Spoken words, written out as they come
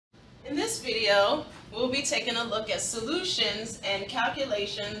In this video, we'll be taking a look at solutions and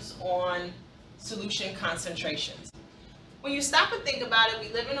calculations on solution concentrations. When you stop and think about it, we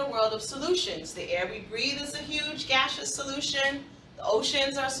live in a world of solutions. The air we breathe is a huge gaseous solution. The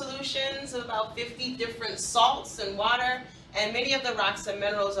oceans are solutions of about 50 different salts and water, and many of the rocks and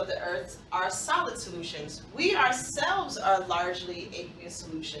minerals of the earth are solid solutions. We ourselves are largely aqueous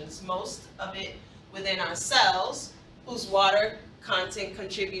solutions, most of it within our cells, whose water content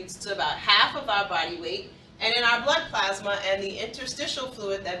contributes to about half of our body weight, and in our blood plasma and the interstitial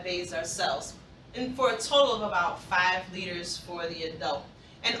fluid that bathes our cells, and for a total of about 5 liters for the adult.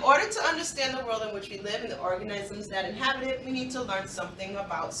 In order to understand the world in which we live and the organisms that inhabit it, we need to learn something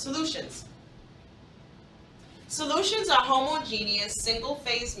about solutions. Solutions are homogeneous,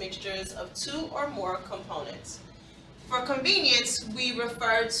 single-phase mixtures of 2 or more components. For convenience, we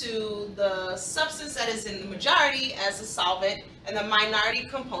refer to the substance that is in the majority as a solvent, and the minority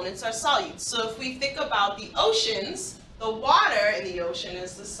components are solutes. So if we think about the oceans, the water in the ocean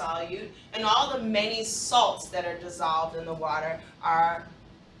is the solute, and all the many salts that are dissolved in the water are,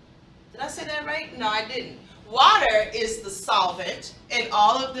 did I say that right? No, I didn't. Water is the solvent, and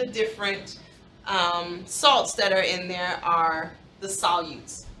all of the different salts that are in there are the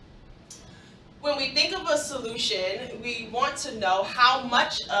solutes. When we think of a solution, we want to know how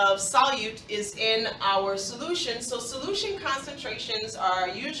much of solute is in our solution. So solution concentrations are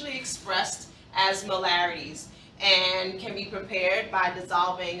usually expressed as molarities and can be prepared by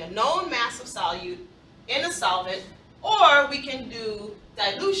dissolving a known mass of solute in a solvent, or we can do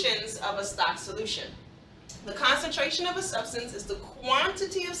dilutions of a stock solution. The concentration of a substance is the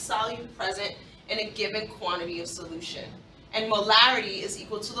quantity of solute present in a given quantity of solution. And molarity is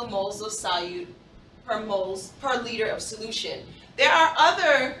equal to the moles of solute per liter of solution. There are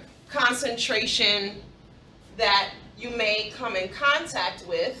other concentration that you may come in contact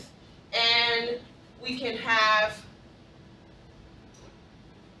with, and we can have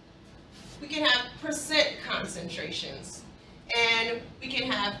percent concentrations, and we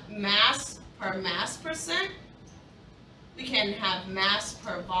can have mass per mass percent, we can have mass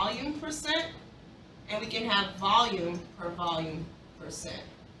per volume percent, and we can have volume per volume percent.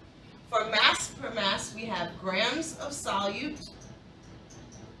 For mass per mass, we have grams of solute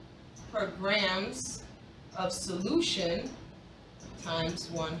per grams of solution times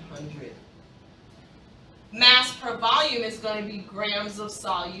 100. Mass per volume is going to be grams of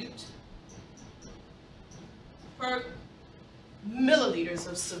solute per milliliters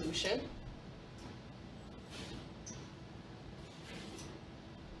of solution.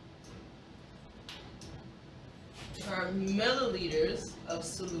 Per milliliters of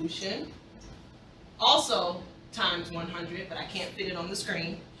solution, also times 100, but I can't fit it on the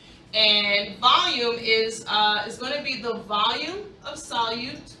screen. And volume is going to be the volume of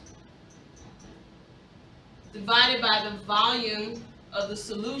solute divided by the volume of the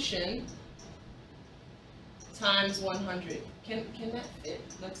solution times 100. Can that fit?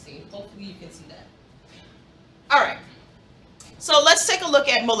 Let's see. Hopefully you can see that. All right. So let's take a look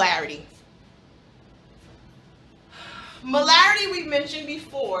at molarity. Molarity, we mentioned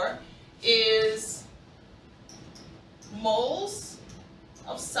before, is moles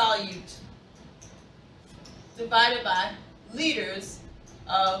of solute divided by liters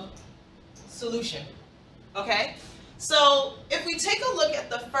of solution. Okay? So if we take a look at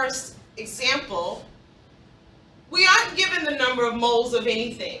the first example, we aren't given the number of moles of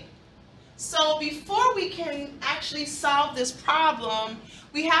anything. So before we can actually solve this problem,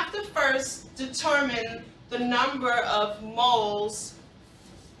 we have to first determine the number of moles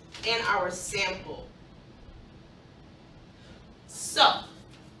in our sample. So,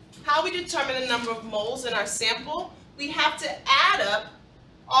 how we determine the number of moles in our sample? We have to add up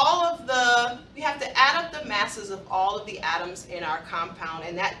the masses of all of the atoms in our compound,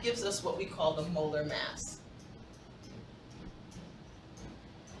 and that gives us what we call the molar mass.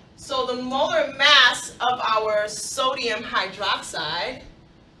 So the molar mass of our sodium hydroxide,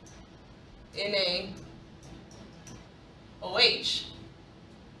 NaOH,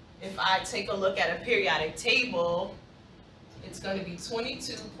 if I take a look at a periodic table, it's going to be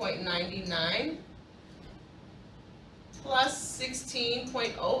 22.99 plus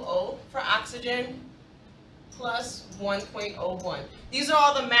 16.00 for oxygen plus 1.01. These are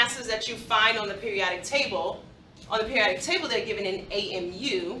all the masses that you find on the periodic table. On the periodic table, they're given in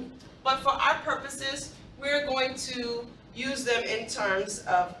AMU, but for our purposes, we're going to use them in terms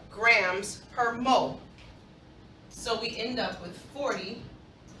of grams per mole. So we end up with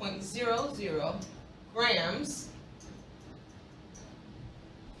 40.00 grams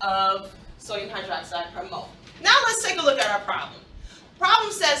of sodium hydroxide per mole. Now let's take a look at our problem.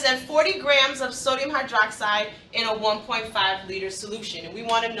 Problem says that 40 grams of sodium hydroxide in a 1.5 liter solution, and we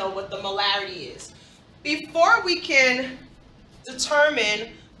want to know what the molarity is. Before we can determine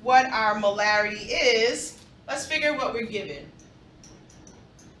what our molarity is, let's figure what we're given.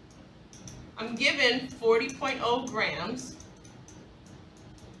 I'm given 40.0 grams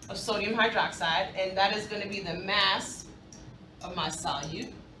of sodium hydroxide, and that is going to be the mass of my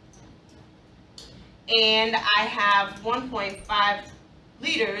solute. And I have 1.5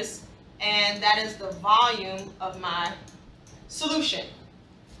 liters, and that is the volume of my solution.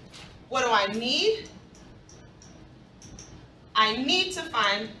 What do I need? I need to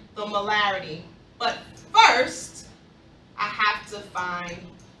find the molarity, but first I have to find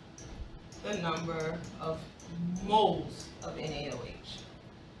the number of moles of NaOH.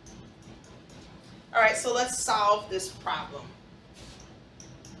 All right, so let's solve this problem.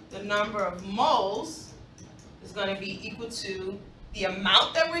 The number of moles is going to be equal to the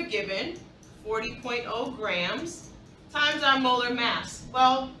amount that we're given, 40.0 grams, times our molar mass.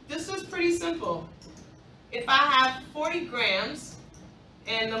 Well, this is pretty simple. If I have 40 grams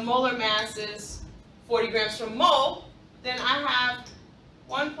and the molar mass is 40 grams per mole, then I have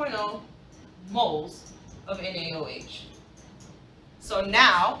 1.0 moles of NaOH. So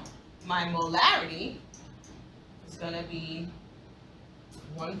now my molarity is going to be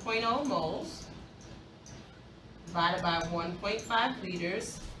 1.0 moles divided by 1.5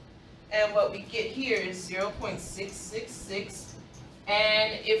 liters, and what we get here is 0.666.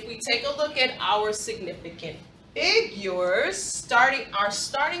 And if we take a look at our significant figures, our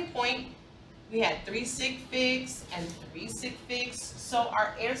starting point, we had 3 sig figs and 3 sig figs, so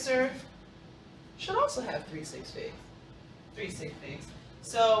our answer should also have 3 sig figs.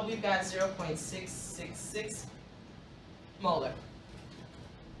 So we've got 0.666 molar.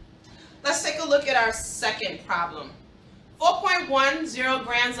 Let's take a look at our second problem. 4.10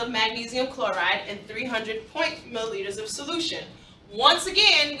 grams of magnesium chloride in 300 milliliters of solution. Once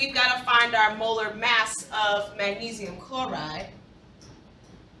again, we've got to find our molar mass of magnesium chloride.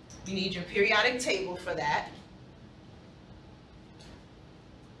 You need your periodic table for that.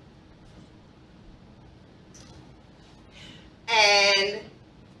 And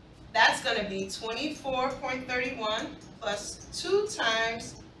that's going to be 24.31 plus 2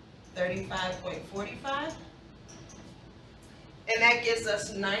 times 35.45. And that gives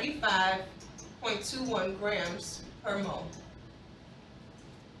us 95.21 grams per mole.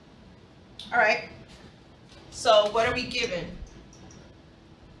 All right, so what are we given?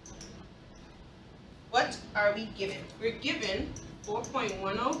 What are we given? We're given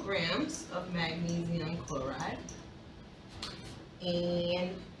 4.10 grams of magnesium chloride,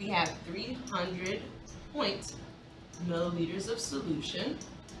 and we have 300 milliliters of solution.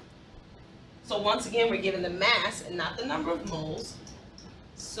 So once again, we're given the mass and not the number of moles.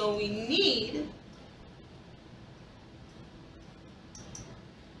 So we need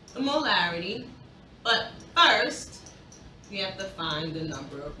the molarity, but first we have to find the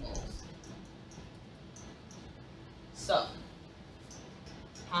number of moles. So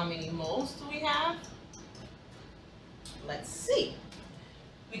how many moles do we have? Let's see.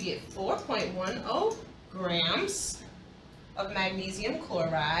 We get 4.10 grams of magnesium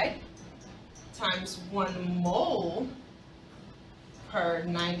chloride times 1 mole per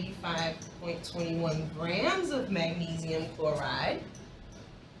 95.21 grams of magnesium chloride.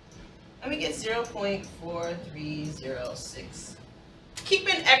 And we get 0.4306. Keep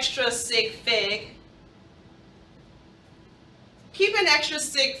an extra sig fig. Keep an extra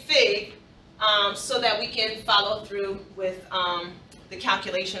sig fig so that we can follow through with the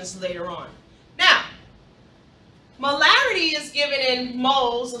calculations later on. Now, molarity is given in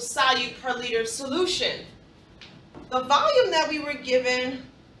moles of solute per liter of solution. The volume that we were given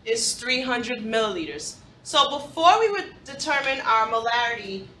is 300 milliliters. So before we would determine our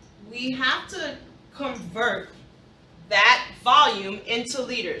molarity, we have to convert that volume into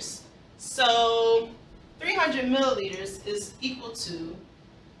liters. So 300 milliliters is equal to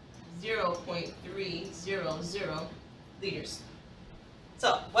 0.300 liters.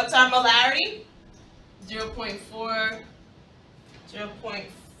 So what's our molarity? 0.4,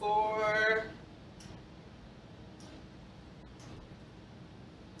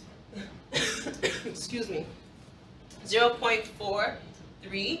 excuse me,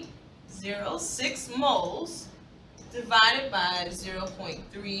 0.4306 moles divided by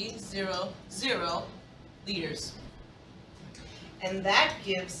 0.300 liters. And that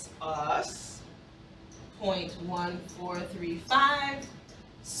gives us 0.1435.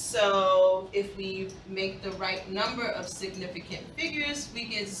 So if we make the right number of significant figures, we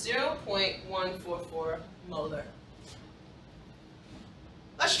get 0.144 molar.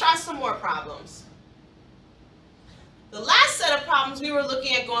 Let's try some more problems. The last set of problems we were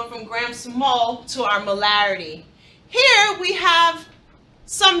looking at going from grams to mole to our molarity. Here we have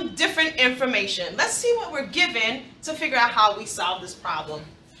some different information. Let's see what we're given to figure out how we solve this problem.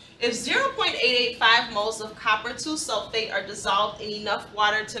 If 0.885 moles of copper 2 sulfate are dissolved in enough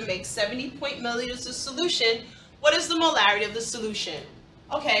water to make 70 milliliters of solution, what is the molarity of the solution?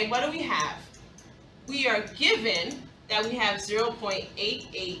 Okay, what do we have? We are given that we have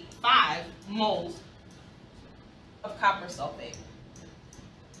 0.885 moles of copper sulfate.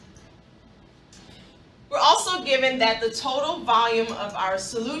 We're also given that the total volume of our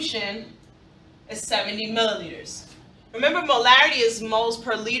solution is 70 milliliters. Remember, molarity is moles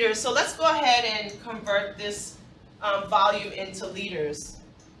per liter, so let's go ahead and convert this volume into liters.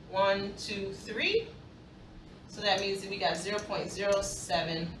 1, 2, 3. So that means that we got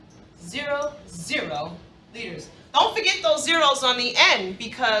 0.0700 liters. Don't forget those zeros on the end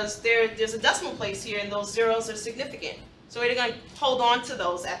because there's a decimal place here and those zeros are significant. So we're going to hold on to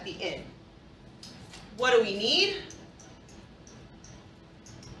those at the end. What do we need?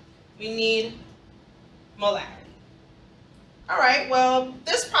 We need molarity. All right, well,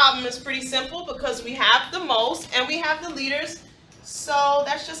 this problem is pretty simple because we have the moles and we have the liters. So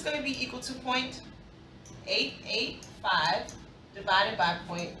that's just going to be equal to 0.885 divided by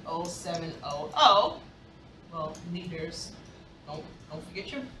 0.0700. Well, liters, don't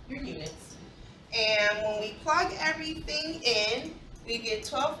forget your units. And when we plug everything in, we get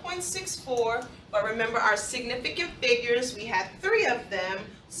 12.64, but remember our significant figures, we had 3 of them,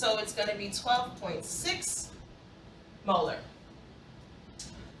 so it's going to be 12.6 molar.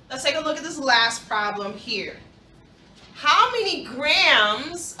 Let's take a look at this last problem here. How many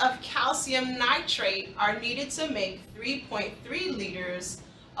grams of calcium nitrate are needed to make 3.3 liters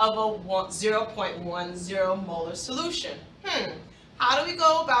of a 0.10 molar solution? How do we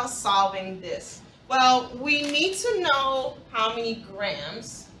go about solving this? Well, we need to know how many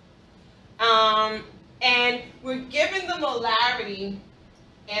grams, and we're given the molarity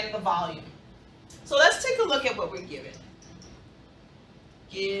and the volume. So let's take a look at what we're given.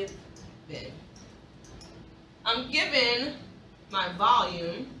 I'm given my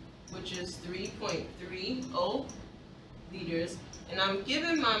volume, which is 3.30 liters, and I'm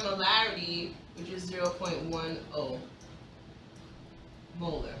given my molarity, which is 0.10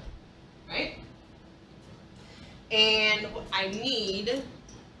 molar, right? And I need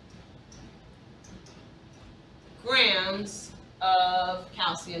grams of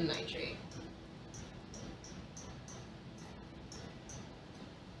calcium nitrate.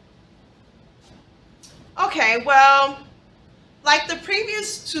 Okay, well, like the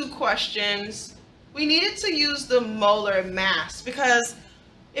previous 2 questions, we needed to use the molar mass because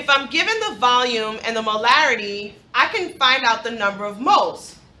if I'm given the volume and the molarity, I can find out the number of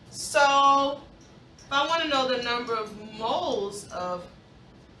moles. So if I want to know the number of moles of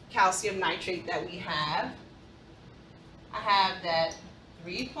calcium nitrate that we have, I have that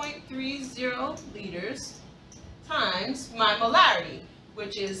 3.30 liters times my molarity,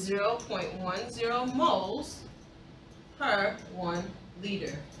 which is 0.10 moles per 1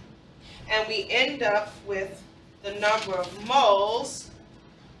 liter. And we end up with the number of moles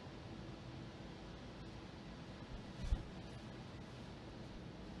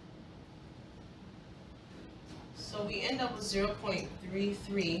So we end up with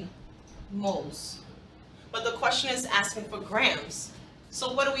 0.33 moles. But the question is asking for grams.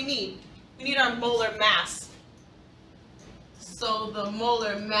 So what do we need? We need our molar mass. So the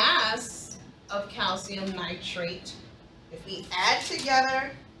molar mass of calcium nitrate, if we add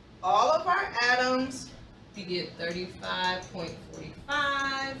together all of our atoms, we get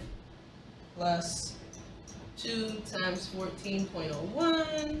 35.45 plus 2 times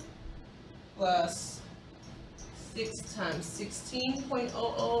 14.01 plus 6 times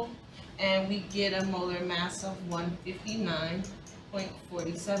 16.00, and we get a molar mass of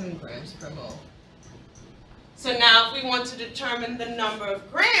 159.47 grams per mole. So now if we want to determine the number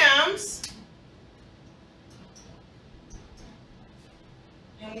of grams,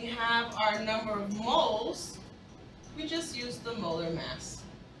 and we have our number of moles, we just use the molar mass.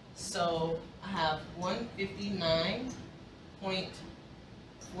 So I have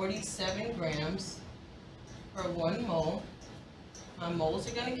 159.47 grams per 1 mole. My moles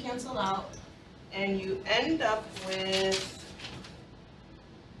are going to cancel out, and you end up with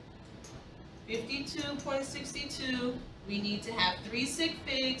 52.62. We need to have 3 sig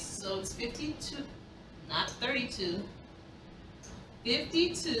figs, so it's 52, not 32.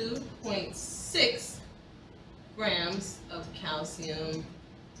 52.6 grams of calcium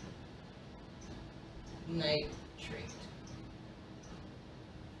nitrate.